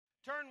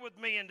Turn with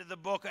me into the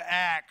book of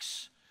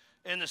Acts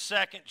in the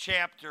second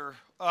chapter,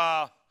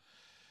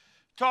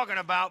 talking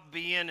about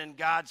being in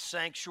God's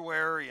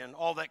sanctuary and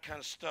all that kind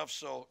of stuff,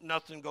 so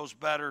nothing goes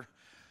better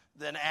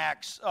than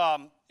Acts.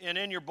 And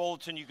in your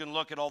bulletin, you can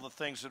look at all the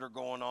things that are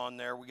going on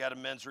there. We got a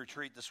men's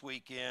retreat this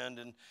weekend,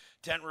 and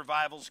tent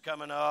revival's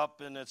coming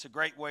up, and it's a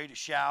great way to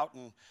shout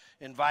and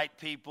invite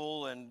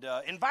people, and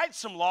invite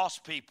some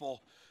lost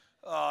people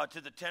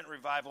to the tent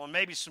revival, and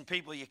maybe some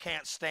people you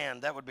can't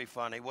stand. That would be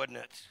funny, wouldn't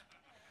it?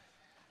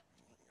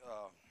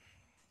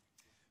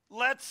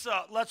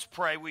 Let's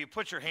pray. Will you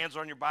put your hands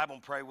on your Bible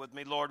and pray with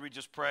me? Lord, we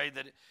just pray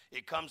that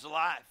it comes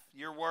alive.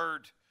 Your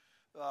word,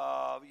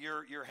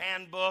 your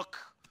handbook.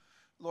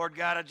 Lord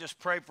God, I just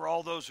pray for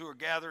all those who are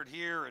gathered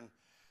here and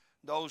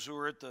those who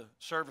were at the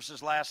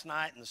services last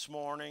night and this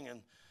morning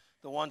and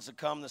the ones that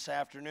come this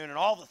afternoon and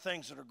all the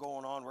things that are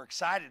going on. We're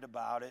excited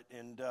about it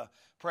and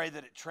pray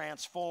that it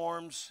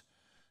transforms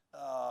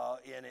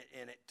and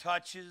it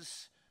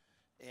touches.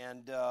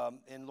 And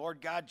Lord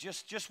God,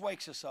 just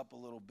wakes us up a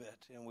little bit.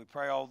 And we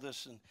pray all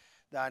this in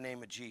thy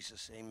name of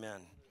Jesus.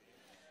 Amen.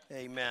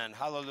 Amen.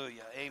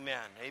 Hallelujah.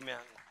 Amen.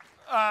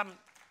 Amen.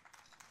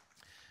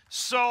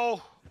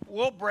 So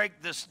we'll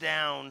break this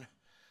down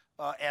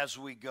as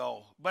we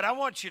go. But I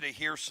want you to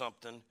hear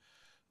something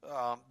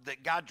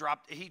that God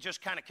dropped. He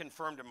just kind of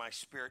confirmed in my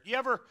spirit. You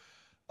ever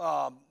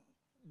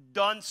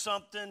done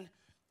something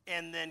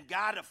and then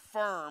God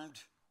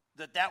affirmed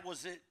that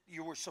was it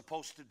you were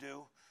supposed to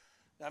do?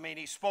 I mean,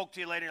 he spoke to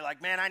you later, you're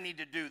like, man, I need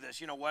to do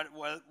this, what,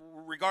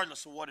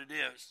 regardless of what it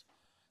is.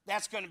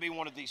 That's going to be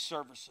one of these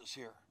services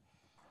here.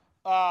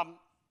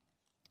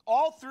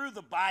 All through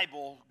the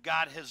Bible,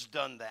 God has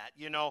done that,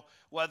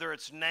 whether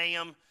it's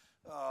Nahum,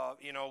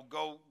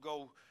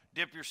 go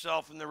dip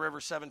yourself in the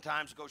river 7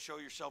 times, go show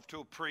yourself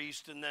to a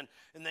priest, and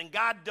then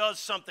God does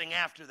something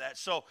after that.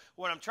 So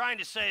what I'm trying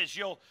to say is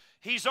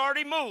he's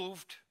already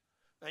moved,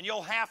 and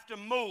you'll have to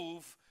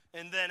move,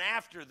 and then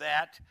after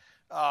that,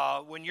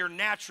 when your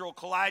natural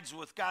collides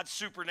with God's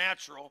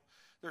supernatural,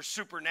 there's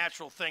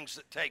supernatural things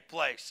that take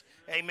place.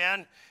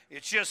 Amen.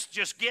 It's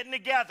just getting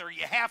together.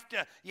 You have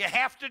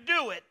to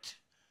do it,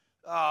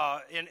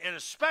 and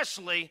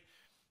especially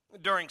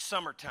during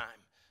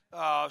summertime.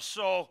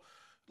 So,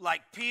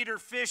 like Peter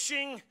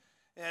fishing,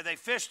 they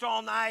fished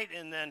all night,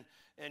 and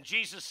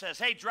Jesus says,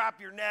 "Hey, drop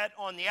your net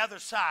on the other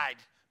side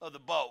of the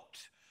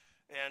boat."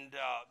 And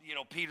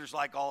Peter's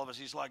like all of us.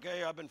 He's like,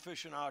 "Hey, I've been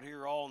fishing out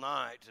here all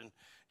night," and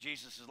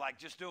Jesus is like,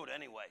 just do it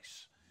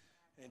anyways.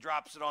 And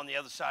drops it on the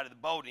other side of the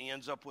boat, and he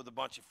ends up with a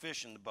bunch of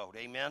fish in the boat.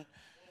 Amen?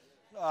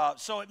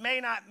 So it may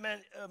not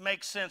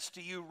make sense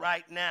to you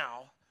right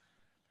now,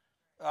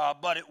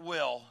 but it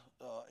will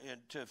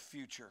into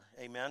future.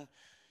 Amen?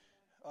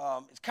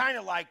 It's kind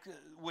of like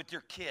with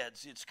your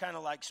kids. It's kind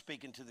of like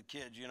speaking to the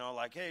kids,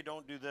 like, hey,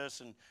 don't do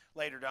this. And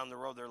later down the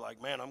road, they're like,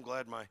 man, I'm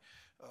glad my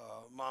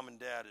mom and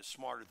dad is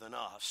smarter than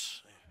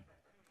us.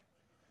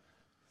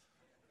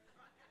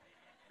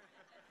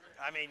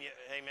 Amen.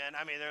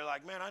 They're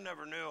like, man, I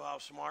never knew how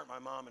smart my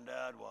mom and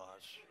dad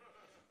was.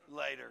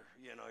 Later,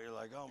 you're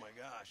like, oh my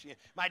gosh. Yeah.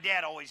 My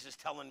dad always is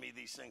telling me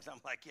these things. I'm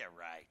like, yeah,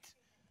 right.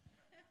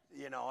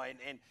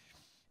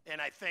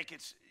 And I think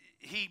it's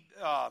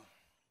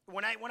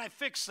when I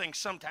fix things,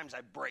 sometimes I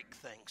break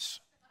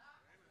things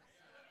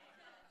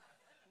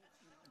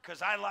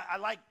because I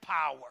like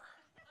power.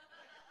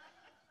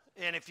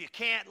 And if you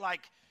can't,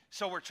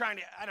 so we're trying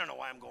to. I don't know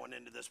why I'm going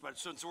into this, but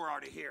since we're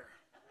already here.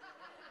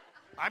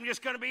 I'm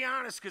just going to be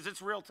honest because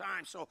it's real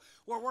time. So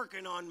we're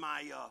working on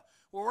my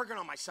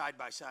side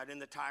by side and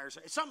the tires.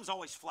 Something's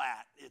always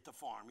flat at the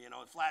farm.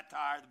 A flat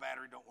tire, the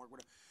battery don't work.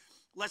 Whatever.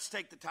 Let's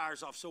take the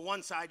tires off. So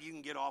one side you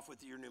can get off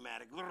with your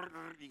pneumatic.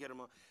 You get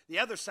them off. The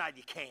other side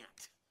you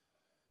can't,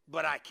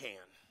 but I can.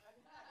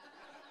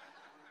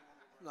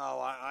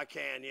 No, I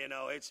can.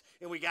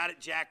 And we got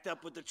it jacked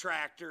up with the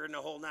tractor and the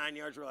whole 9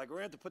 yards. We're like, we're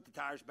going to have to put the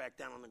tires back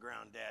down on the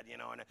ground, Dad.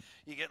 And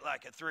you get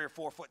like a 3 or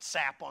 4 foot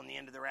sap on the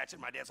end of the ratchet.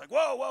 My dad's like,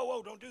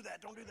 whoa, don't do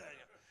that.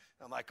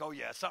 I'm like, oh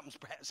yeah, something's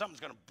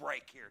going to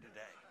break here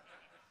today.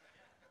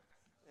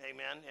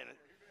 Amen.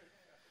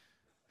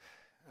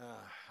 And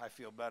I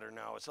feel better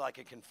now. It's like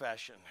a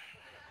confession.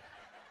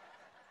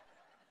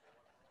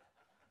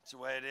 It's the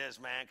way it is,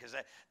 man, because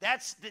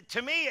that's,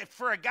 to me,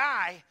 for a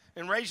guy,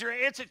 and raise your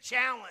hand, it's a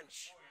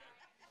challenge.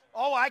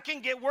 Oh,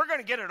 we're going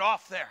to get it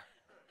off there.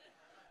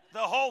 The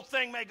whole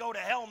thing may go to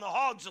hell and the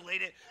hogs will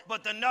eat it,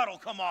 but the nut will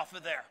come off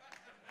of there.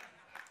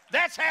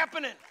 That's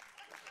happening.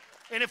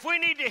 And if we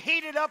need to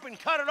heat it up and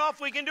cut it off,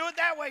 we can do it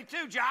that way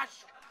too, Josh.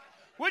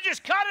 We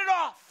just cut it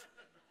off.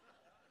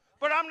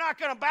 But I'm not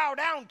going to bow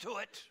down to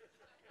it.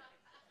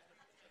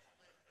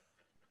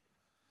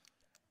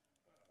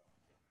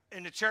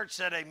 And the church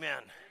said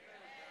amen.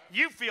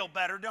 You feel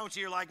better, don't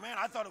you? You're like, man,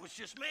 I thought it was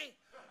just me.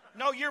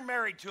 No, you're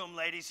married to him,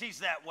 ladies. He's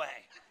that way.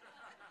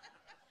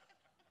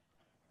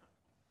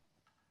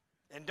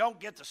 And don't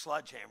get the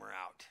sledgehammer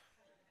out.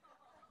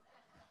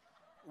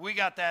 We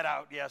got that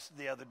out,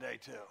 the other day,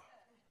 too.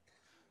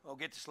 Oh,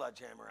 get the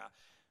sledgehammer out.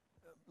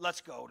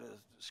 Let's go to the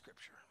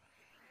scripture.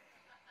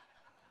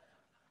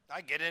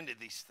 I get into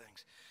these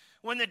things.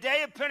 When the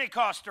day of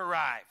Pentecost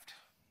arrived,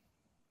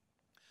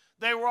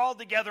 they were all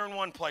together in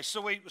one place.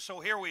 So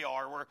here we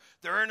are.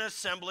 They're in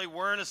assembly.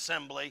 We're in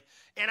assembly.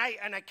 And I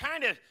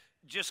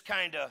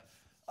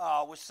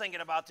was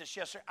thinking about this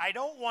yesterday. I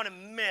don't want to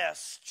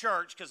miss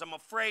church because I'm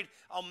afraid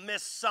I'll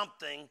miss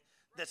something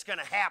that's going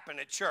to happen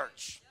at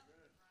church.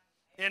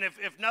 And if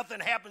nothing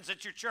happens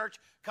at your church,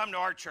 come to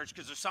our church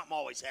because there's something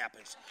always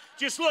happens.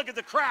 Just look at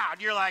the crowd.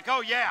 You're like,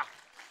 oh, yeah,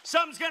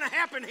 something's going to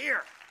happen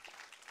here.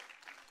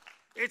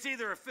 It's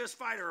either a fist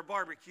fight or a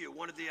barbecue,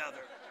 one or the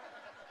other.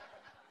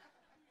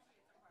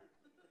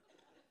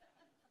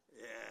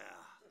 Yeah.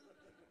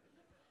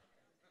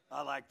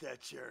 I like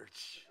that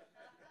church.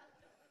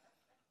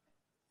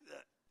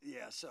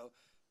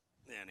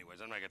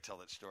 Anyways, I'm not going to tell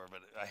that story,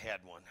 but I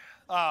had one.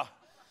 I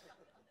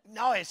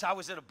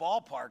was at a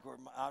ballpark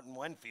out in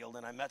Winfield,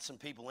 and I met some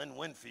people in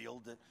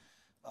Winfield that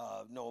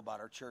know about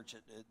our church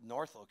at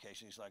North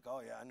location. He's like,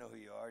 oh, yeah, I know who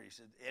you are. He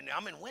said, and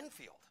I'm in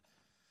Winfield.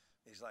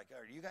 He's like,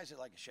 are you guys at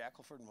like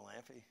Shackelford and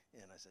Malamphy?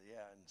 And I said,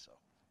 yeah. And so,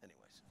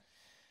 anyways.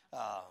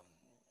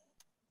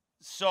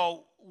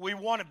 So we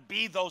want to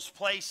be those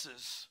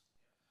places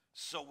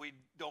so we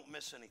don't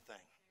miss anything.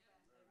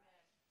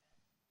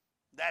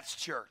 That's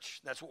church.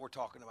 That's what we're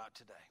talking about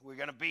today. We're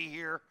going to be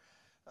here,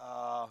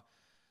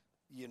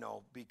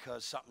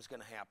 because something's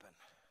going to happen.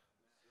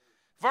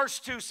 Verse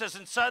 2 says,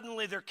 and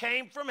suddenly there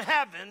came from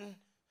heaven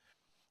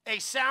a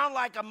sound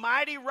like a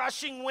mighty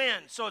rushing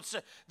wind. So it's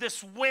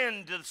this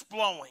wind that's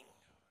blowing.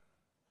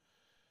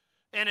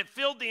 And it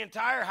filled the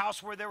entire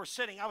house where they were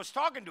sitting. I was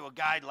talking to a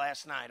guy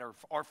last night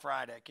or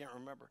Friday, I can't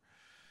remember.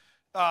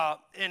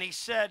 And he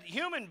said,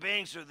 human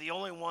beings are the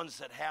only ones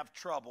that have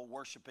trouble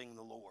worshiping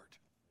the Lord.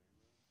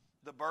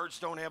 The birds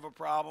don't have a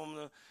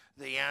problem.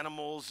 The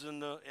animals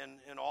and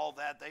all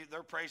that,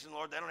 they're praising the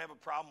Lord. They don't have a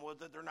problem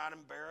with it. They're not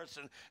embarrassed.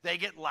 And they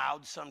get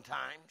loud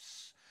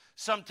sometimes.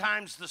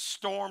 Sometimes the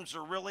storms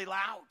are really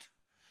loud.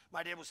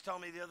 My dad was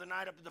telling me the other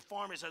night up at the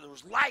farm, he said there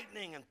was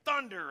lightning and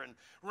thunder and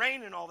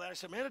rain and all that. I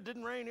said, man, it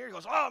didn't rain here. He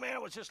goes, oh, man,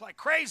 it was just like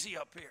crazy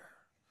up here.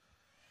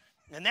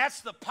 And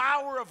that's the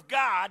power of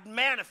God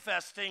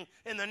manifesting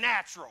in the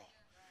natural.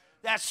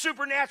 That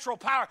supernatural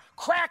power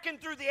cracking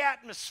through the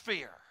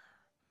atmosphere.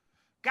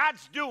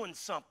 God's doing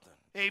something.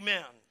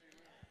 Amen.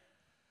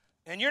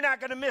 And you're not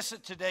going to miss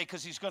it today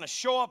because he's going to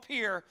show up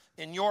here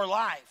in your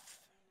life.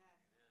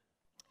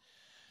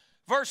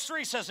 Verse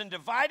 3 says, and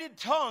divided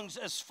tongues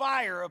as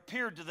fire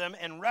appeared to them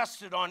and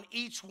rested on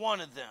each one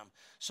of them.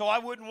 So I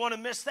wouldn't want to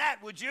miss that,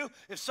 would you?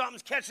 If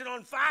something's catching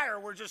on fire,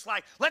 we're just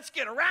like, let's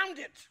get around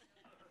it.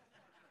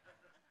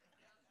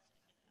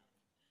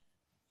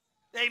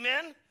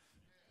 Amen?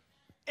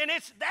 And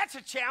that's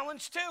a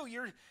challenge too.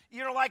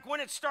 You're like when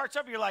it starts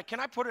up, you're like, can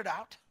I put it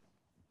out?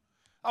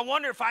 I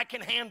wonder if I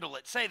can handle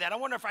it. Say that. I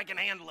wonder if I can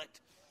handle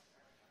it.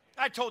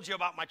 I told you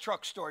about my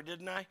truck story,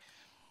 didn't I?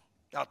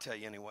 I'll tell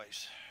you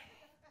anyways.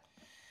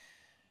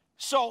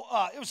 So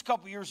it was a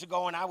couple years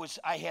ago, and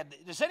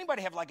does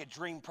anybody have like a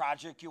dream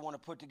project you want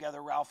to put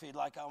together, Ralphie?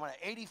 Like I want an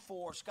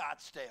 84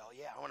 Scottsdale.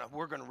 Yeah,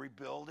 we're going to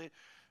rebuild it.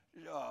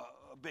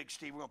 Big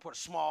Steve, we're going to put a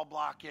small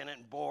block in it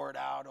and bore it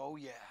out. Oh,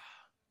 yeah,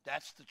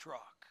 that's the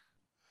truck.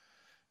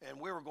 And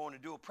we were going to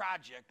do a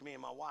project, me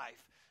and my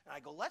wife. And I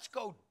go, let's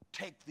go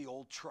take the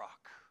old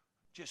truck.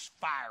 Just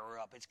fire her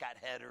up. It's got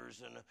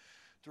headers and a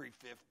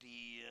 350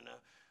 and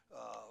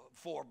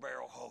a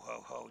 4-barrel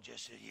ho.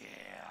 Just, yeah.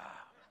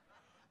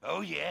 Oh,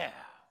 yeah.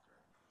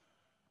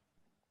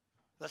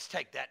 Let's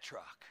take that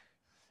truck.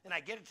 And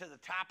I get it to the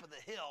top of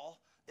the hill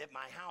at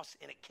my house,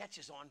 and it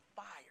catches on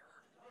fire.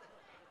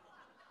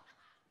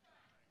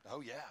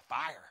 Oh, yeah,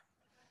 fire.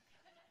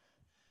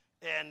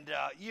 And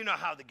you know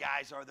how the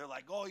guys are. They're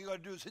like, all you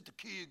got to do is hit the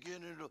key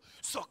again, and it'll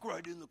suck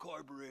right in the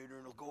carburetor,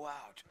 and it'll go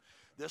out.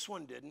 This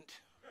one didn't.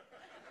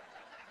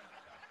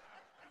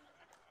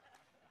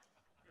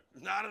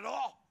 Not at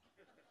all.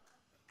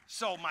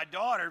 So my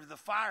daughter, the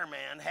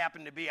fireman,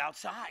 happened to be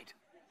outside.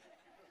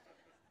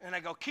 And I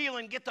go,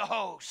 Keelan, get the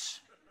hose.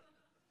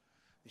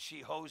 And she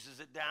hoses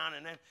it down,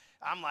 and then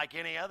I'm like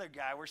any other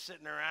guy. We're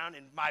sitting around,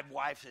 and my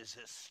wife is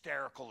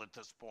hysterical at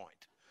this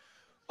point.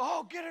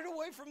 Oh, get it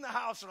away from the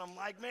house. And I'm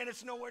like, man,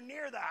 it's nowhere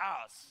near the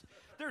house.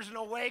 There's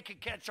no way it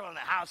could catch on the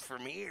house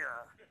from here.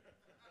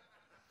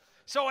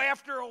 So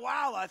after a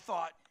while, I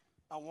thought,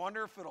 I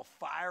wonder if it'll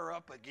fire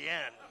up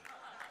again.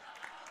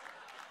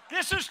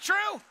 This is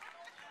true.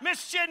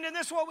 Miss Chittenden,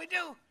 this is what we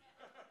do.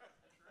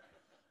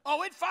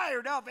 Oh, it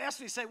fired up.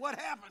 Asked me, say, what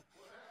happened?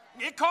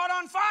 It caught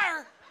on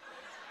fire.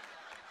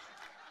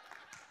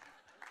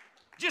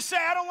 Just say,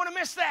 I don't want to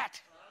miss that.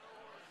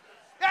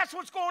 That's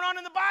what's going on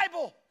in the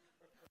Bible.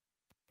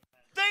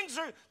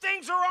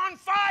 Things are on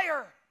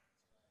fire.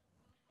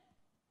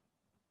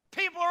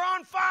 People are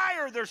on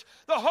fire. There's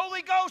the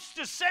Holy Ghost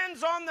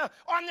descends on the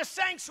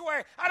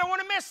sanctuary. I don't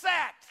want to miss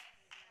that.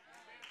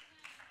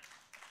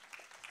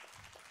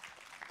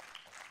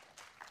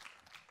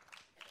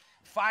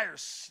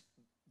 Fire's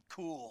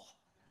cool.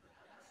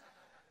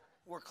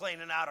 We're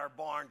cleaning out our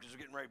barn because we're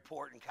getting ready to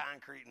pour it in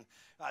concrete. And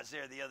I was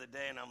there the other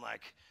day, and I'm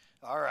like,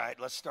 All right,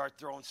 let's start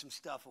throwing some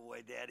stuff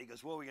away, Dad. He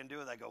goes, what are we going to do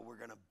with it? I go, we're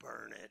going to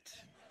burn it.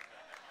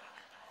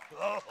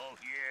 Oh,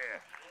 yeah.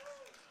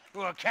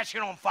 We're going to catch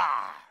it on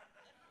fire.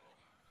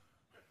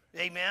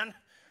 Amen?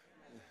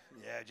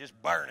 Yeah, just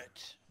burn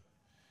it.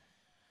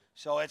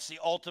 So it's the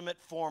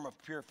ultimate form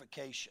of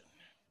purification.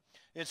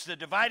 It's the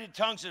divided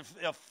tongues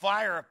of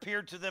fire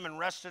appeared to them and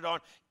rested on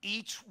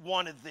each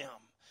one of them.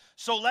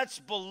 So let's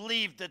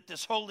believe that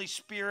this Holy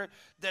Spirit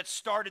that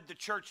started the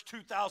church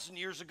 2,000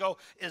 years ago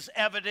is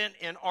evident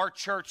in our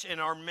church, in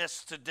our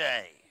midst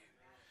today.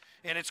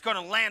 And it's going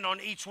to land on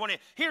each one.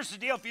 Here's the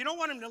deal. If you don't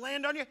want him to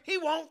land on you, he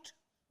won't.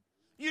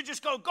 You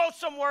just go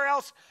somewhere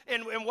else,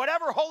 and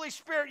whatever Holy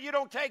Spirit you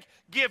don't take,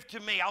 give to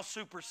me. I'll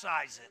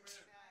supersize it.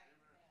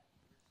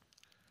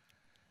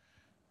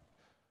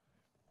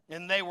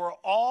 And they were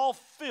all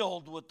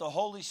filled with the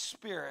Holy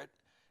Spirit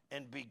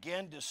and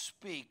began to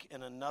speak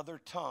in another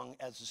tongue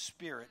as the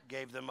Spirit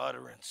gave them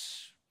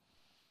utterance.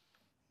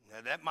 Now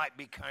that might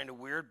be kind of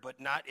weird, but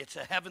not. It's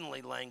a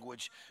heavenly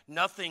language.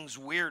 Nothing's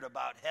weird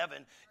about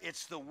heaven.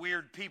 It's the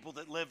weird people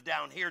that live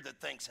down here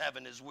that thinks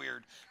heaven is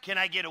weird. Can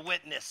I get a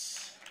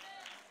witness?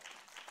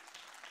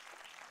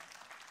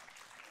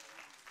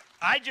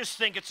 I just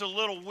think it's a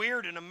little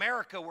weird in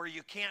America where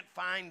you can't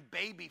find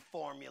baby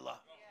formula.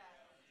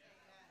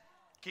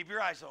 Keep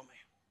your eyes on me.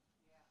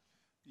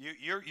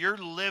 You're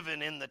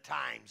living in the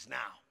times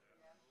now.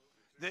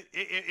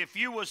 If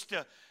you was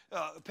to,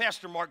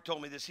 Pastor Mark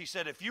told me this. He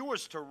said, if you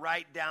was to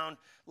write down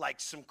like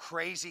some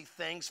crazy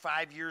things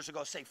 5 years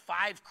ago, say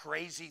 5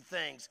 crazy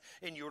things,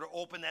 and you were to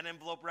open that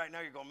envelope right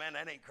now, you're going, man,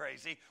 that ain't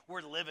crazy.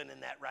 We're living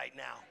in that right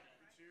now.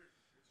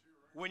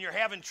 When you're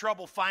having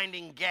trouble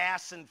finding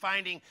gas and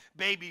finding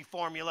baby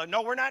formula.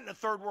 No, we're not in a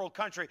third world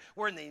country.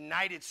 We're in the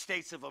United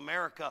States of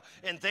America,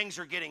 and things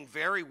are getting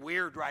very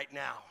weird right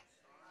now.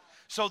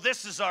 So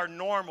this is our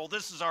normal.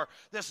 This is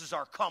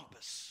our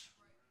compass.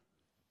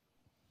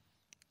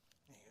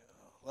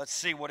 Let's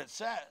see what it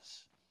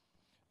says.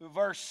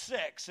 Verse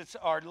 6,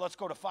 let's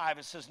go to 5.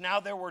 It says, now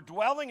there were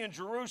dwelling in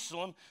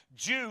Jerusalem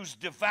Jews,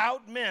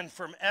 devout men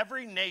from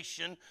every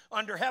nation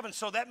under heaven.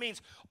 So that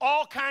means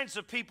all kinds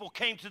of people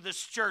came to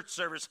this church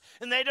service,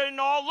 and they didn't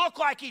all look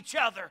like each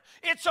other.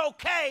 It's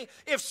okay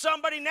if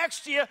somebody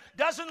next to you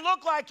doesn't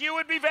look like you. It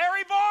would be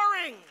very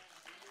boring.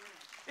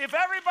 If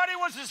everybody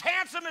was as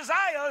handsome as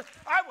I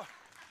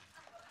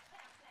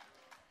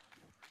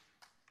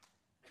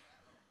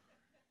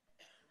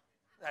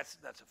That's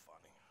a funny.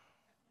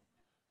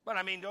 But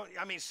I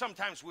mean,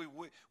 sometimes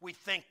we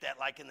think that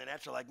like in the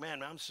natural, like,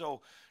 man, I'm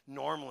so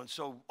normal and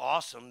so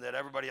awesome that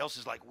everybody else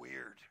is like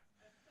weird.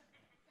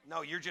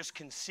 No, you're just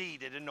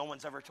conceited and no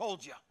one's ever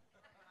told you.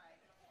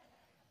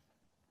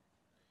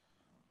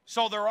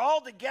 So they're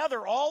all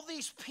together, all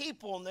these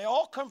people, and they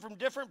all come from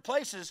different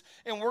places,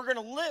 and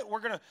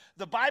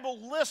the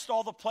Bible lists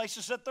all the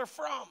places that they're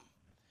from.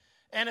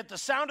 And at the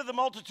sound of the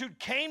multitude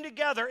came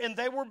together, and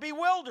they were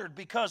bewildered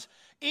because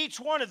each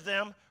one of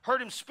them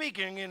heard him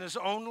speaking in his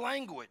own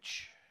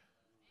language.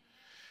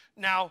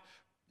 Now,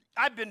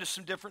 I've been to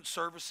some different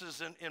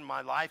services in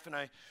my life, and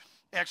I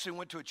actually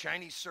went to a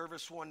Chinese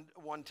service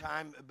one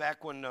time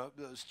back when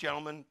this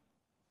gentleman,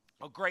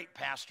 a great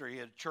pastor, he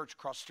had a church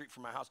across the street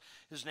from my house.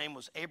 His name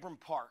was Abram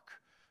Park,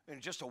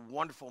 and just a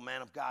wonderful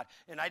man of God.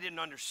 And I didn't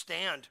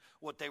understand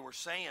what they were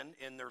saying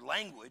in their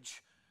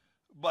language,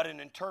 but an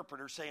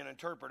interpreter,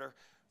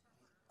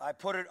 I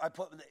put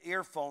the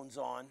earphones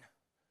on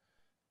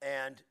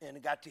and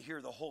got to hear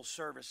the whole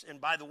service.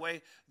 And by the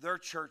way, their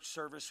church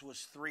service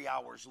was 3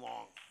 hours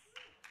long.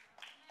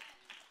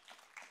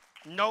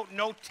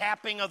 No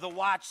tapping of the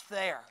watch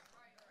there.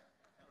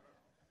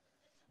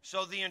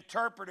 So the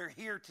interpreter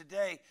here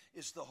today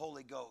is the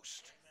Holy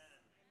Ghost.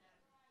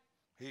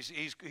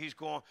 He's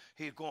going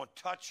to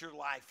touch your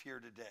life here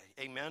today.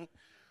 Amen.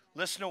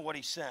 Listen to what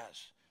he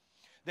says.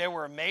 They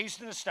were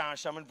amazed and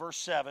astonished. I'm in verse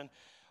 7.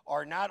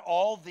 Are not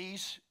all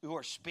these who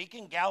are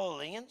speaking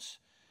Galileans?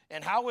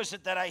 And how is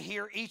it that I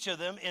hear each of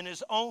them in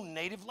his own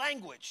native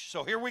language?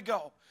 So here we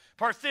go.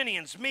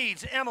 Parthians,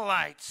 Medes,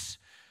 Amalekites,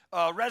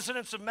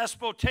 residents of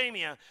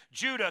Mesopotamia,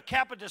 Judah,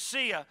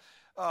 Cappadocia,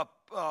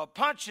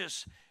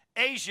 Pontus,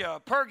 Asia,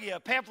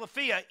 Pergia,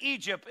 Pamphylia,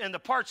 Egypt, and the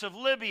parts of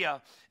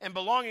Libya, and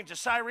belonging to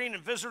Cyrene,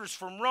 and visitors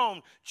from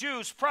Rome,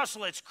 Jews,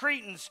 proselytes,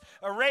 Cretans,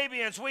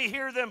 Arabians, we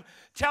hear them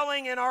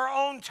telling in our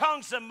own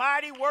tongues the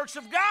mighty works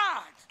of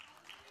God.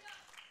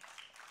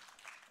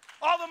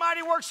 All the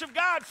mighty works of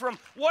God from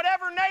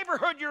whatever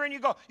neighborhood you're in, you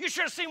go, you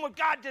should have seen what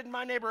God did in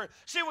my neighborhood.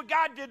 See what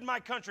God did in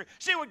my country.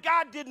 See what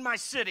God did in my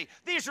city.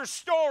 These are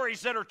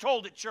stories that are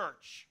told at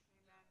church.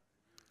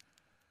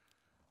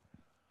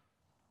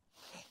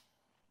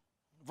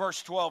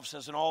 Verse 12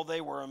 says, and all they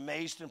were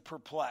amazed and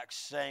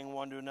perplexed, saying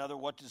one to another,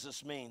 what does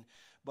this mean?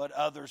 But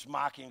others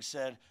mocking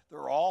said,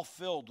 they're all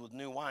filled with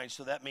new wine.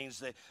 So that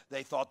means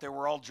they thought they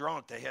were all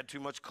drunk. They had too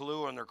much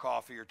Kahlua in their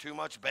coffee or too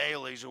much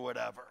Bailey's or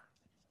whatever.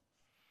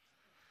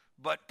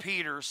 But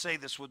Peter, say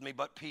this with me,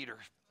 but Peter.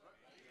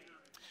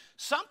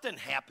 Something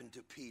happened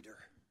to Peter.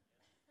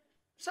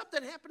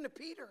 Something happened to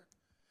Peter.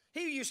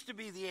 He used to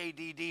be the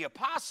ADD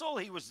apostle.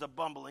 He was the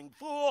bumbling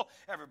fool.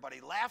 Everybody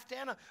laughed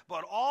at him.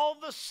 But all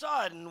of a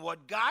sudden,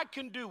 what God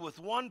can do with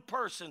one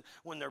person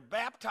when they're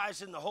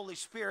baptized in the Holy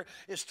Spirit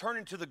is turn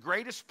into the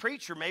greatest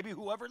preacher maybe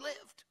who ever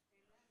lived.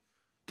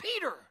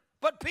 Peter.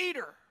 But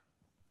Peter,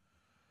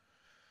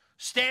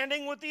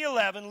 standing with the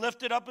 11,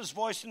 lifted up his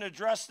voice and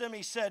addressed them.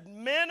 He said,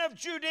 "Men of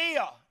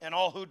Judea and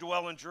all who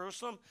dwell in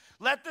Jerusalem,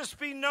 let this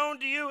be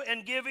known to you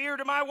and give ear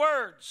to my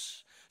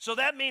words." So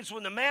that means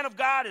when the man of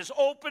God is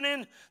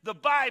opening the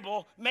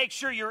Bible, make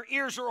sure your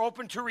ears are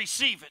open to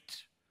receive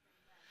it.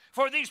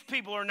 For these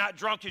people are not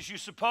drunk as you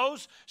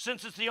suppose,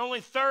 since it's the only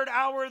third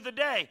hour of the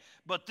day.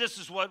 But this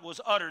is what was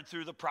uttered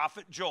through the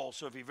prophet Joel.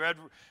 So if you've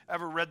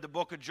ever read the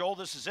book of Joel,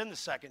 this is in the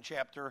 2nd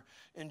chapter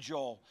in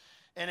Joel.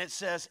 And it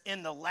says,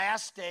 "In the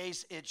last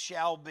days it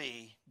shall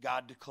be,"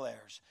 God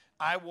declares,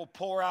 "I will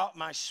pour out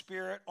my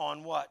spirit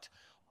on" what?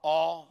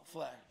 All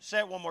flesh. Say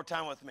it one more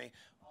time with me.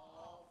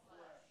 All flesh.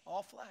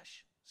 All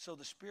flesh. So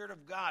the Spirit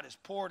of God is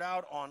poured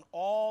out on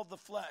all the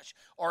flesh,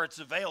 or it's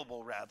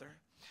available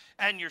rather.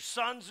 "And your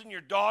sons and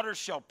your daughters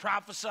shall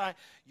prophesy,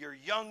 your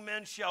young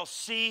men shall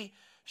see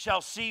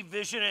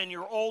vision, and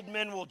your old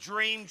men will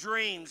dream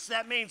dreams."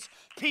 That means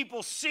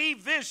people see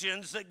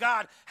visions that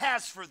God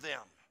has for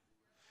them.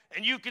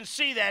 And you can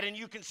see that, and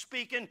you can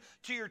speak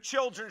into your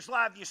children's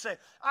life. You say,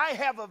 "I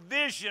have a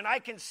vision. I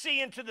can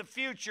see into the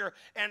future,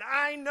 and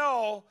I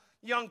know,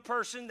 young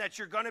person, that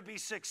you're going to be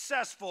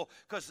successful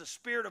because the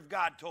Spirit of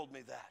God told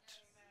me that."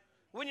 Amen.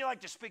 Wouldn't you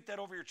like to speak that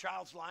over your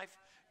child's life?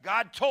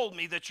 God told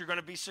me that you're going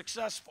to be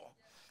successful.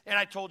 And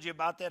I told you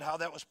about that, how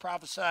that was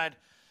prophesied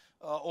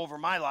over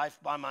my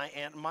life by my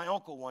aunt and my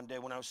uncle one day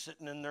when I was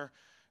sitting in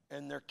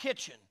their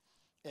kitchen.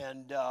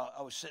 And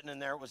I was sitting in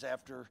there. It was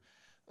after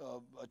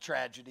a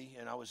tragedy,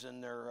 and I was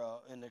in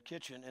their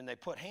kitchen, and they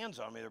put hands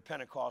on me. They're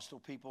Pentecostal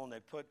people, and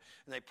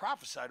they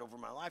prophesied over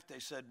my life.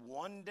 They said,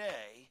 "One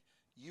day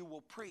you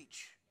will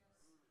preach."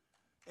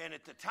 And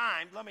at the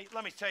time, let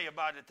me tell you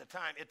about it at the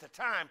time. At the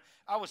time,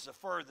 I was the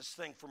furthest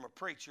thing from a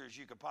preacher as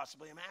you could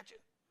possibly imagine.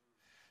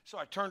 So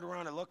I turned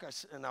around and looked,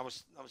 and I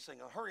was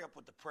thinking, hurry up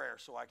with the prayer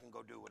so I can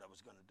go do what I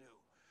was going to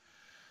do.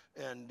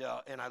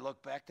 And I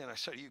looked back, and I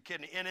said, "Are you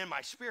kidding?" And in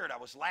my spirit, I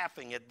was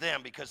laughing at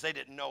them because they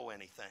didn't know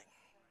anything.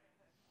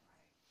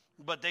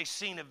 But they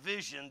seen a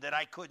vision that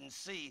I couldn't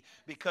see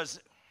because...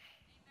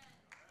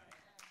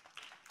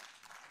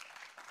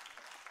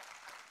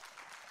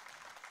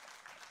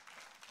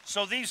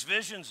 So these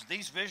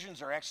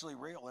visions are actually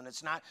real, and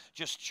it's not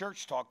just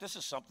church talk. This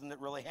is something that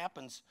really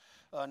happens,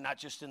 not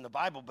just in the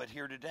Bible, but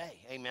here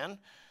today.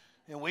 Amen?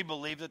 And we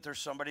believe that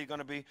there's somebody going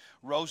to be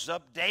rose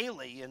up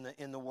daily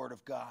in the Word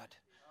of God.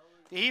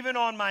 Even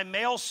on my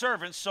male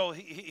servants, so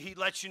he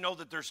lets you know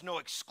that there's no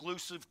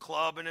exclusive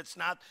club, and it's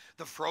not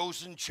the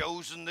frozen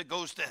chosen that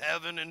goes to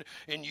heaven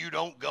and you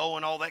don't go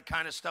and all that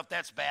kind of stuff.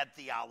 That's bad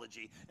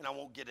theology, and I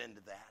won't get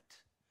into that.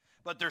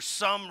 But there's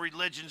some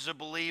religions that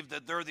believe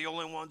that they're the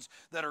only ones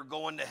that are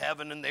going to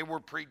heaven and they were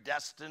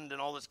predestined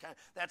and all this kind.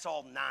 That's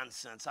all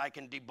nonsense. I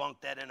can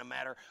debunk that in a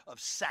matter of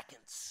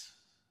seconds.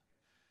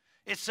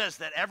 It says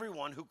that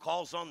everyone who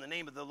calls on the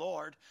name of the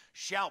Lord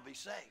shall be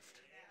saved.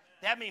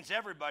 That means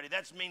everybody.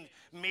 That means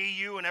me,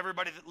 you, and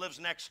everybody that lives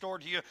next door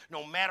to you,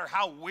 no matter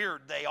how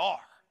weird they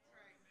are.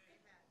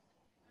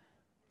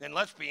 And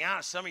let's be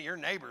honest, some of your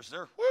neighbors,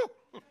 they're,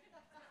 whoo.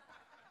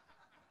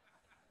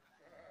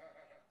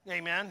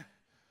 Amen.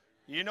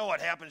 You know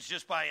what happens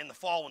just by in the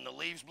fall when the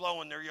leaves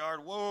blow in their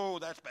yard. Whoa,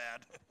 that's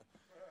bad.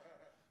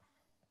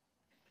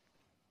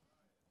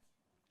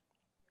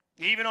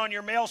 Even on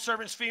your male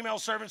servants, female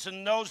servants,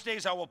 in those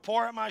days I will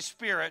pour out my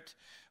spirit.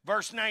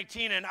 Verse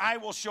 19, and I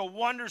will show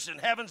wonders in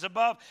heavens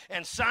above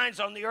and signs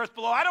on the earth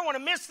below. I don't want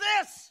to miss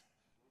this.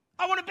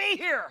 I want to be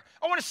here.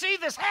 I want to see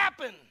this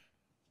happen.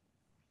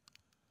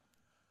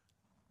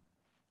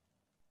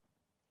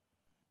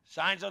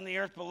 Signs on the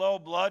earth below,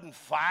 blood and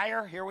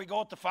fire. Here we go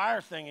with the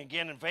fire thing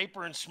again, and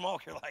vapor and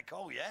smoke. You're like,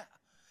 oh, yeah.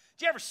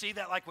 Do you ever see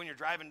that, like when you're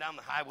driving down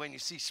the highway and you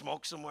see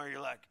smoke somewhere?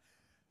 You're like,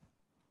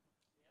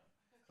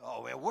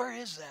 oh, man, where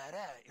is that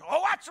at?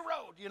 Oh, that's the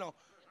road,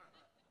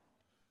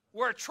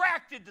 We're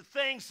attracted to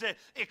things that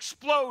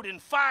explode in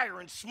fire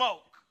and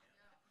smoke.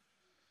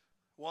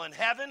 Well, in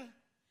heaven,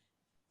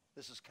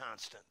 this is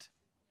constant.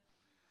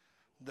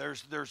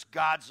 There's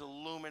God's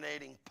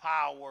illuminating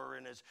power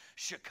and his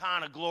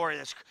Shekinah glory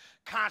that's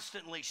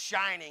constantly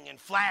shining and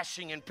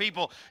flashing, and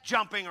people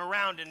jumping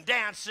around and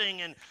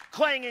dancing and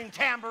clanging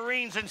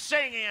tambourines and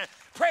singing and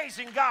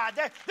praising God.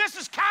 This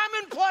is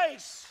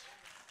commonplace.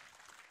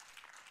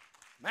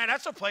 Man,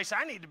 that's a place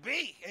I need to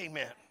be.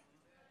 Amen.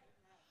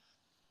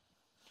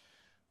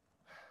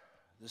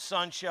 The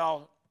sun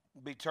shall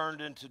be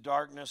turned into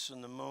darkness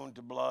and the moon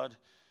to blood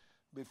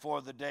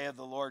before the day of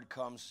the Lord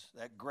comes,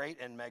 that great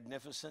and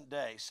magnificent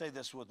day. Say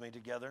this with me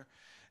together.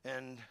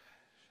 And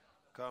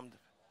come,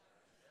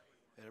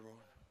 everyone.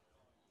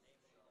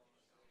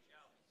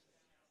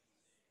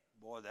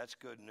 Boy, that's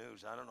good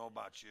news. I don't know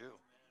about you.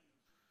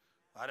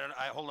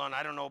 Hold on.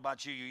 I don't know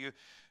about you.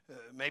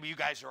 Maybe you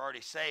guys are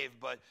already saved,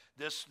 but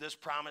this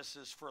promise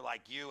is for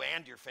like you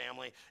and your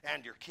family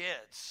and your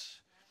kids.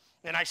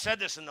 And I said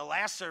this in the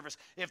last service.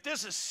 If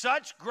this is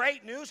such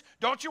great news,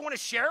 don't you want to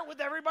share it with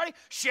everybody?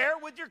 Share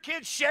it with your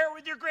kids. Share it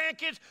with your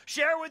grandkids.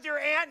 Share it with your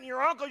aunt and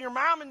your uncle, your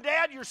mom and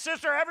dad, your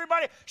sister,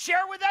 everybody.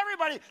 Share it with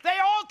everybody. They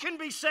all can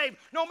be saved,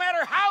 no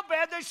matter how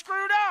bad they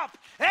screwed up.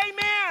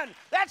 Amen.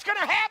 That's going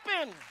to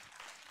happen.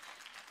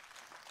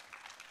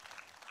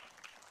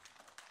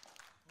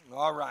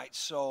 All right,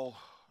 so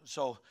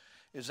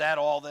is that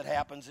all that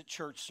happens at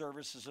church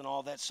services and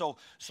all that? So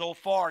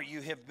far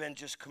you have been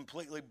just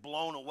completely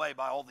blown away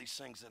by all these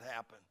things that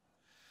happen.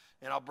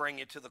 And I'll bring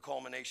you to the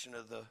culmination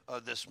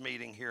of this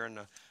meeting here in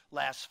the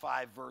last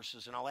 5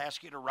 verses. And I'll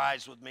ask you to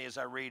rise with me as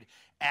I read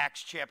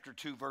Acts chapter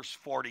 2, verse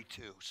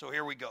 42. So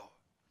here we go.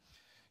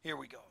 Here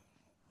we go.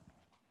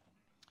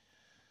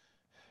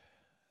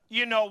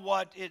 You know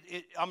what?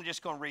 I'm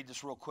just going to read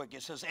this real quick.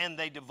 It says, and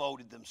they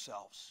devoted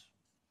themselves.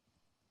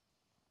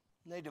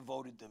 They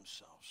devoted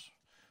themselves.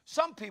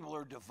 Some people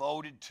are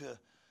devoted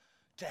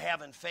to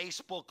having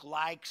Facebook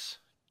likes,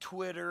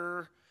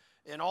 Twitter,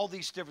 and all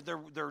these different.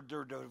 They're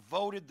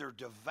devoted. They're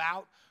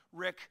devout.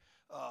 Rick,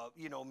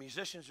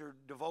 musicians are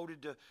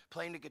devoted to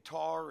playing the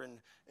guitar and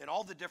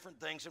all the different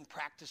things and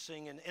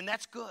practicing, and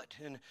that's good.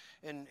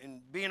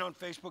 And being on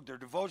Facebook, they're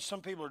devoted.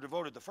 Some people are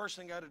devoted. The first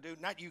thing I got to do,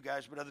 not you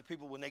guys, but other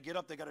people, when they get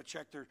up, they got to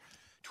check their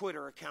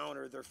Twitter account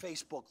or their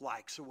Facebook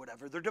likes or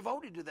whatever. They're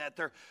devoted to that.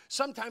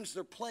 Sometimes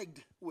they're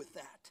plagued with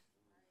that.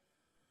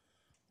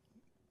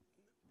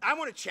 I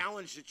want to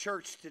challenge the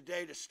church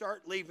today to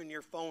start leaving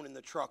your phone in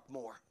the truck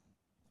more,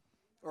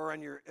 or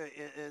in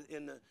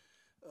the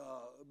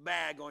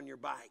bag on your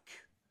bike.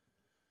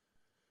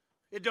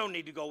 It don't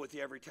need to go with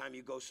you every time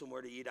you go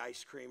somewhere to eat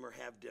ice cream or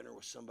have dinner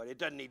with somebody. It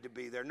doesn't need to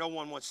be there. No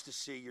one wants to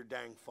see your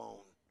dang phone.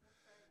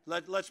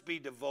 Let's be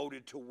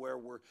devoted to where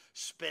we're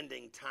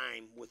spending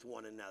time with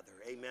one another.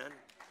 Amen?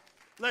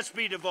 Let's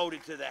be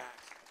devoted to that.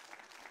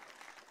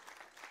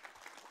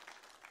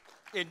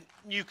 And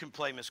you can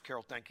play, Miss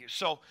Carol. Thank you.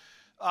 So,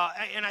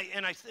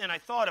 I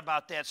thought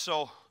about that.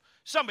 So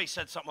somebody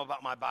said something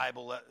about my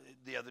Bible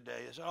the other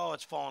day. They said, "Oh,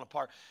 it's falling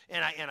apart."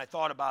 And I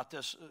thought about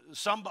this.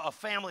 A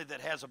family that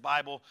has a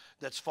Bible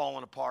that's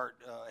fallen apart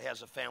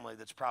has a family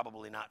that's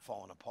probably not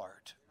fallen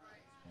apart.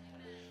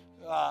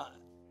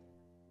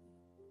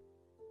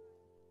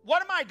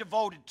 What am I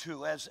devoted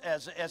to as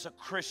a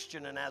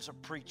Christian and as a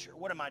preacher?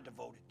 What am I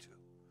devoted to?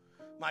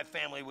 My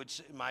family would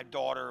say, my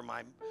daughter,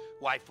 my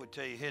wife would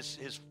tell you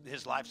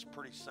his life's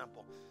pretty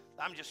simple.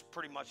 I'm just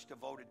pretty much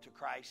devoted to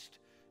Christ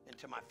and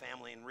to my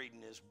family and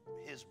reading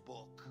his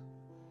book.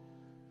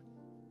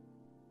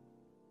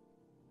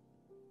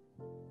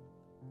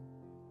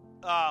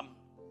 I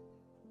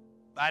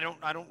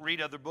don't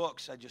read other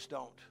books. I just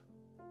don't.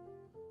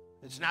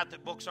 It's not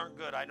that books aren't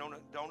good. I don't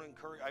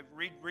encourage. I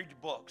read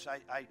books.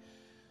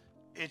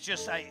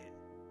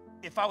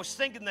 If I was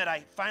thinking that I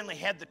finally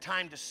had the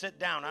time to sit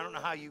down, I don't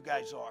know how you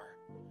guys are,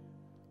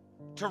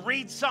 to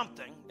read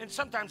something, and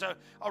sometimes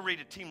I'll read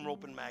a Team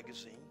Roping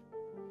magazine,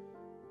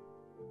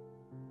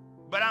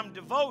 but I'm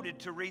devoted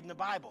to reading the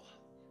Bible.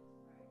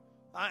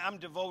 I'm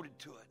devoted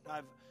to it.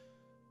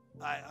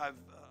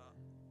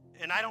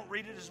 And I don't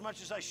read it as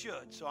much as I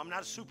should, so I'm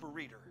not a super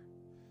reader.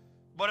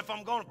 But if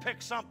I'm going to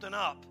pick something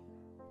up,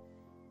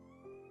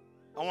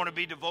 I want to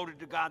be devoted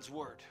to God's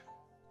Word.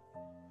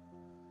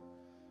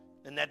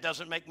 And that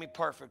doesn't make me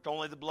perfect.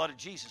 Only the blood of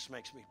Jesus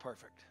makes me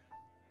perfect.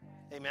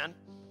 Amen?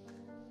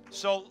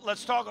 So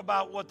let's talk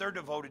about what they're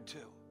devoted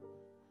to.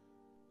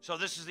 So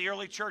this is the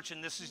early church,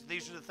 and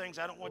these are the things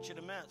I don't want you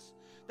to miss.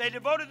 They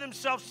devoted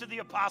themselves to the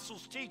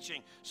apostles'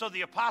 teaching. So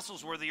the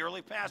apostles were the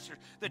early pastors.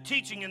 The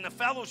teaching and the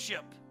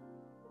fellowship.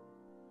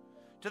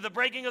 To the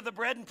breaking of the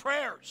bread and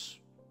prayers.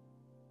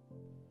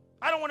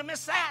 I don't want to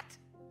miss that.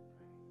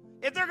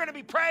 If they're going to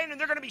be praying and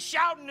they're going to be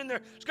shouting and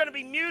there's going to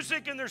be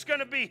music and there's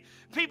going to be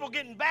people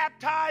getting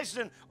baptized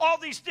and all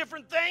these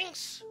different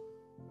things,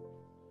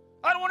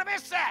 I don't want to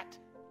miss that.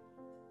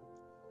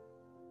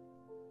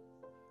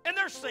 And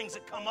there's things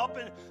that come up,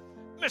 and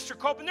Mr.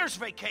 Copeland, there's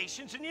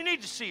vacations, and you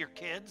need to see your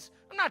kids.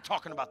 I'm not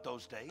talking about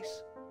those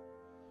days.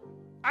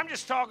 I'm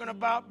just talking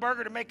about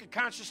Berger to make a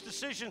conscious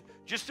decision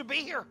just to be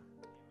here.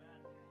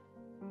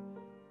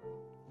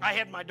 I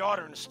had my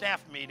daughter in a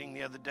staff meeting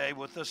the other day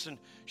with us, and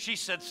she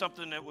said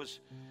something that was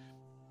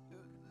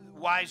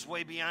wise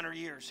way beyond her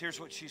years. Here's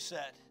what she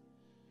said.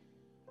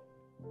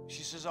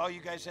 She says, all you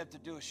guys have to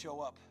do is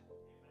show up.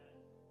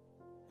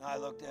 And I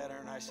looked at her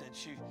and I said,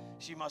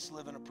 she must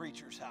live in a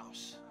preacher's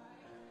house.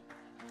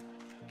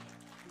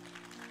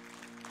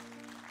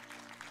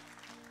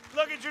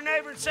 Look at your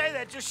neighbor and say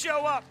that. Just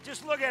show up.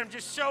 Just look at him.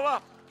 Just show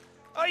up.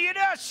 Oh, you do?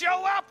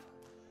 Show up.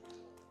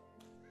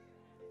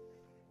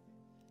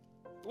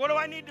 What do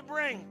I need to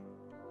bring?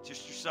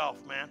 Just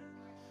yourself, man.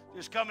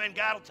 Just come in.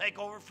 God will take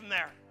over from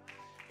there.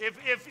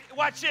 If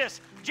watch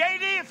this.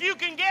 JD, if you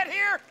can get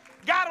here,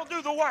 God will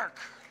do the work.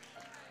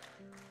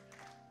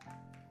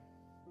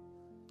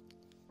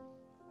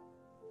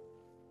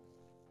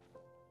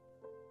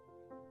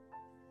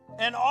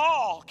 And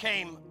all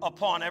came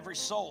upon every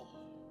soul.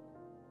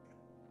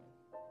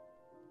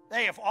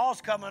 Hey, if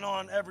all's coming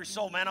on every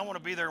soul, man, I want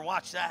to be there and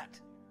watch that.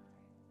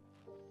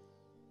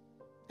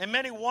 And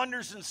many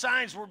wonders and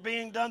signs were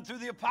being done through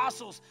the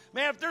apostles.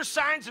 Man, if there's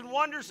signs and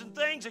wonders and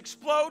things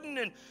exploding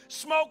and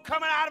smoke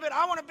coming out of it,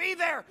 I want to be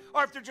there.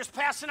 Or if they're just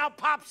passing out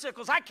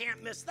popsicles, I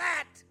can't miss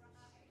that.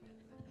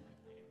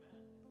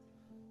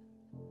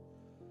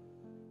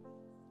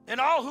 And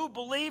all who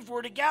believed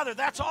were together.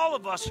 That's all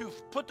of us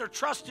who've put their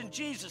trust in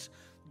Jesus.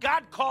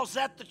 God calls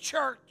that the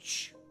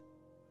church.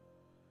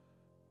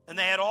 And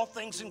they had all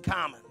things in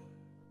common.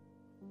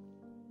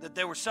 That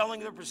they were selling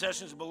their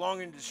possessions,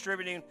 belonging, and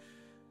distributing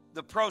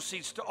the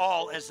proceeds to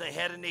all as they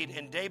had a need,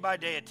 and day by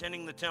day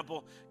attending the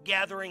temple,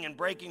 gathering and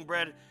breaking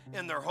bread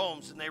in their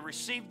homes. And they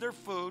received their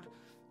food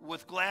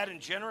with glad and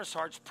generous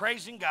hearts,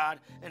 praising God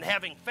and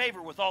having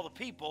favor with all the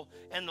people.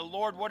 And the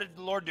Lord, what did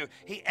the Lord do?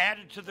 He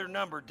added to their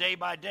number day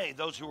by day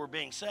those who were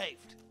being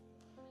saved.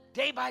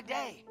 Day by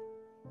day.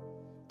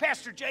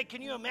 Pastor Jay,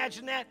 can you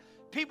imagine that?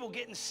 People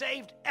getting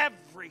saved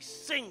every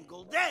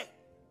single day.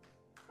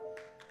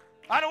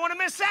 I don't want to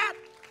miss that.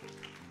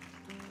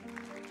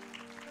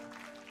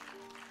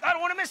 I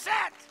don't want to miss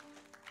that.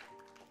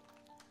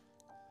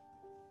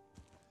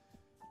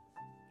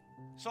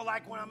 So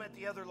like when I'm at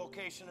the other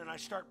location and I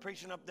start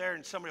preaching up there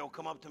and somebody will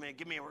come up to me and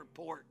give me a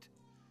report.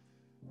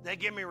 They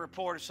give me a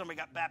report if somebody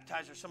got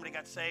baptized or somebody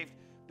got saved,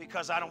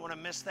 because I don't want to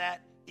miss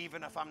that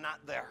even if I'm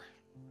not there.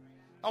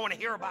 I want to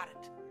hear about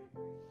it.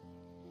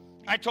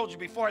 I told you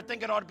before, I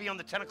think it ought to be on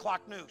the 10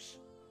 o'clock news.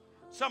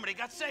 Somebody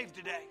got saved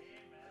today.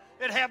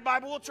 At Have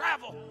Bible Will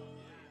Travel.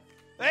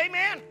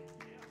 Amen.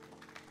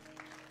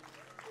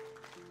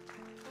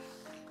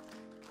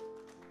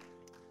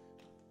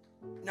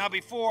 Now,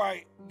 before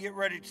I get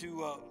ready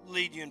to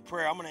lead you in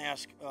prayer, I'm going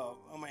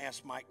to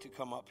ask Mike to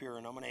come up here,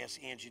 and I'm going to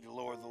ask Angie to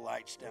lower the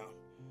lights down.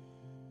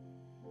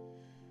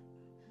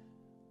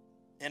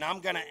 And I'm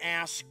going to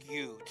ask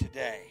you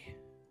today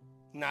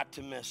not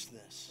to miss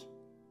this.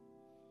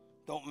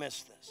 Don't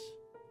miss this.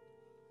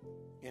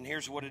 And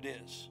here's what it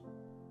is.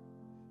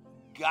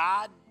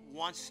 God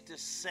wants to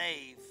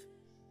save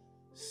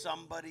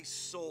somebody's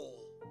soul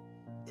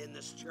in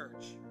this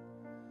church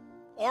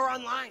or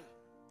online.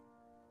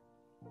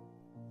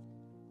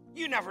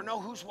 You never know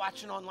who's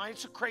watching online.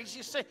 It's the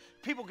craziest thing.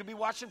 People could be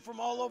watching from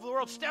all over the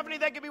world. Stephanie,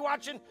 they could be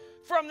watching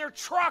from their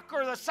truck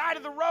or the side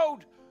of the road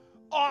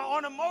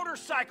on a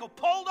motorcycle,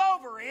 pulled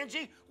over,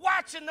 Angie,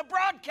 watching the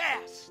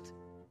broadcast.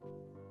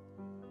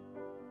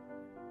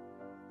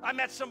 I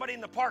met somebody in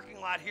the parking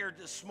lot here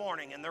this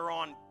morning, and they're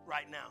on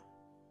right now.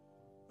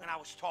 And I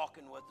was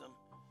talking with them.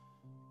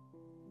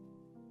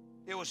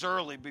 It was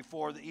early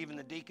before even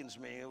the deacons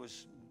meeting. It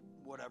was,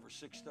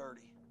 6:30.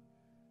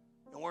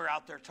 And we're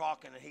out there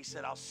talking, and he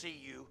said, I'll see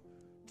you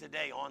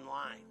today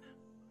online.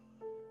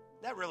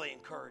 That really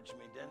encouraged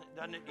me,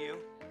 doesn't it you?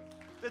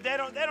 That they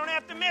don't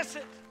have to miss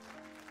it.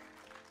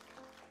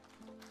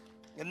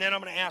 And then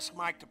I'm going to ask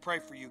Mike to pray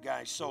for you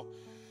guys. So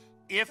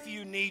if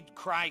you need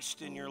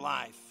Christ in your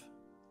life,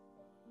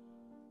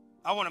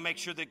 I want to make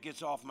sure that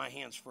gets off my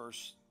hands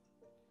first,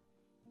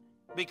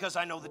 because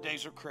I know the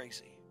days are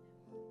crazy.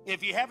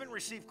 If you haven't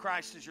received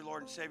Christ as your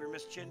Lord and Savior,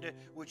 Miss Chinda,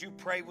 would you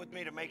pray with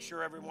me to make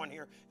sure everyone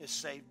here is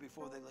saved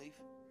before they leave?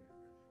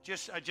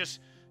 Just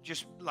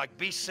like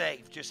be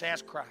saved. Just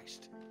ask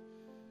Christ.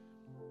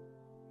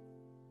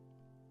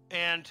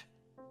 And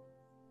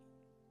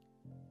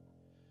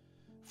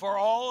for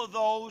all of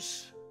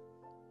those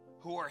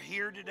who are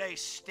here today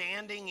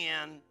standing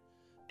in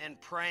and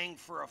praying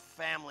for a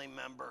family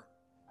member,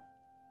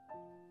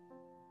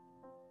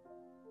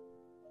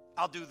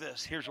 I'll do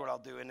this. Here's what I'll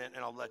do, and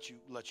I'll let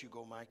you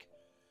go, Mike.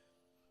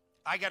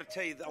 I got to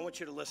tell you, I want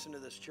you to listen to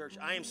this, church.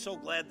 I am so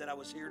glad that I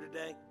was here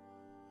today,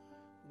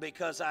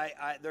 because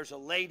there's a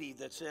lady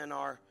that's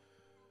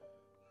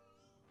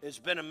has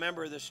been a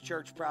member of this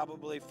church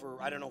probably for,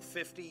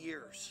 50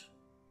 years.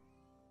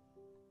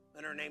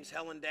 And her name's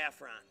Helen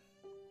Daffron.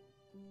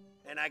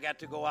 And I got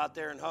to go out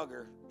there and hug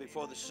her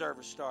before the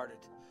service started.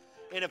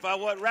 And if I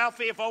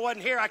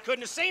wasn't here, I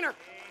couldn't have seen her.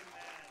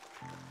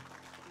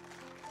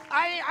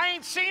 I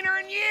ain't seen her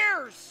in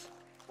years.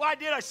 Well, I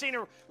did. I seen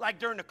her like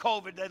during the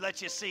COVID. They let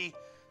you see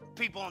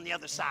people on the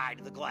other side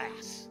of the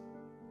glass.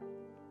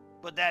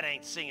 But that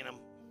ain't seeing them.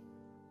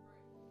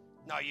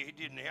 No, you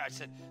didn't hear. I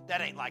said,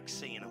 that ain't like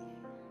seeing them.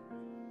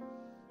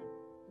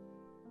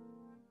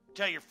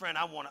 Tell your friend,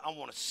 I want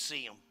to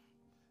see them.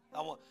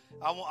 I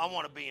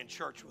want to be in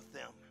church with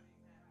them.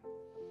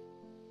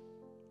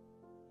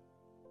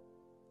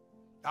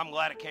 I'm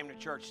glad I came to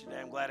church today.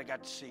 I'm glad I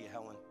got to see you,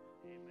 Helen.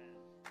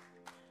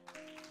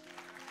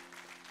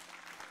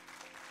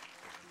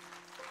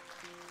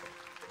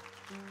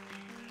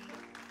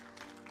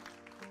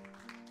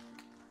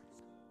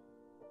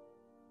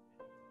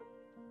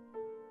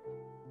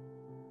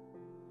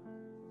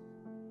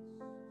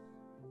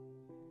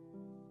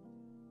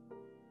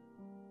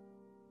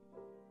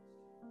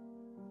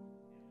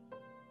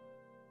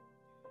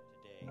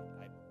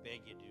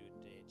 Beg you do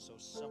today. It's so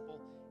simple,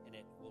 and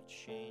it will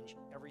change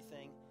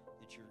everything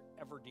that you're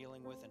ever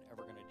dealing with and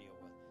ever going to deal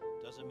with.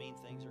 Doesn't mean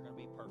things are going to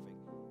be perfect,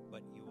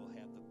 but you will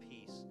have the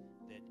peace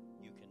that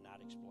you cannot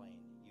explain.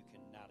 You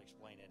cannot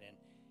explain it. And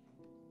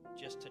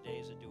just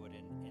today is a do it.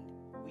 And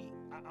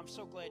I'm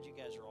so glad you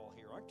guys are all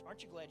here.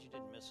 Aren't you glad you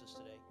didn't miss us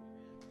today?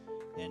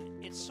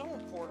 And it's so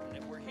important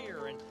that we're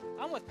here. And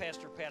I'm with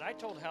Pastor Pat. I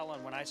told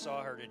Helen when I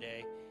saw her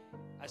today,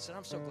 I said,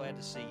 I'm so glad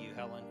to see you,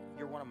 Helen.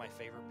 You're one of my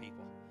favorite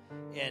people.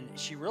 And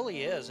she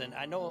really is. And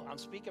I know I'm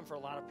speaking for a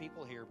lot of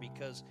people here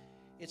because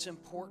it's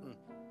important.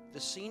 The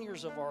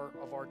seniors of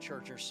our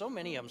church, there's so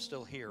many of them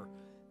still here,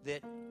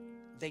 that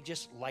they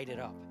just light it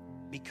up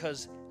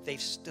because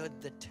they've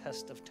stood the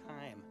test of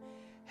time.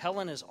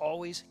 Helen has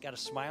always got a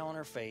smile on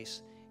her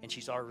face, and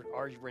she's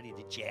already ready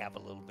to jab a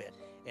little bit.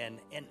 And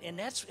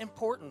that's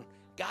important.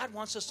 God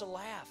wants us to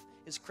laugh.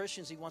 As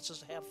Christians, he wants us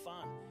to have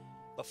fun.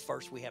 But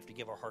first, we have to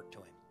give our heart to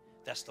him.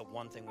 That's the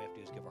one thing we have to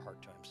do is give our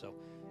heart to him. So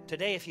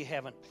today, if you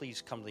haven't,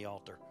 please come to the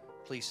altar.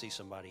 Please see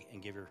somebody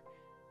and give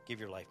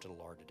your life to the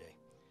Lord today.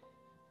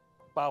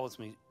 Bow with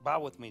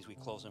me as we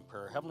close in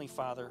prayer. Heavenly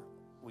Father,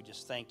 we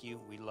just thank you.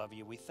 We love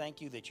you. We thank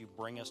you that you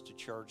bring us to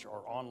church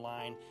or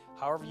online,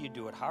 however you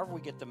do it, however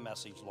we get the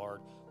message,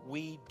 Lord.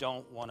 We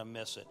don't want to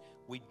miss it.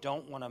 We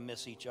don't want to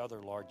miss each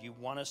other, Lord. You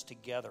want us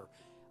together.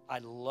 I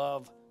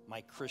love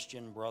my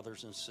Christian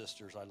brothers and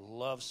sisters. I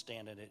love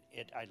standing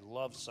it. I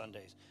love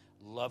Sundays.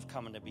 Love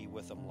coming to be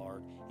with them,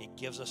 Lord. It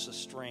gives us the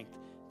strength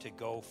to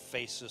go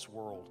face this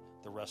world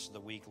the rest of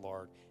the week,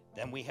 Lord.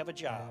 Then we have a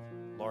job.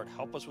 Lord,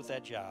 help us with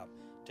that job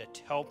to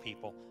tell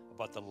people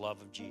about the love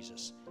of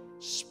Jesus.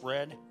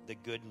 Spread the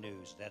good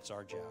news. That's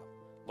our job.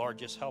 Lord,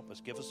 just help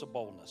us. Give us the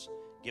boldness.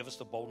 Give us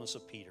the boldness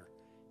of Peter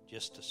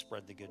just to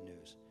spread the good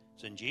news.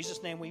 So in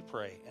Jesus' name we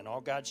pray. And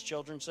all God's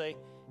children say,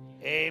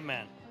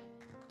 amen.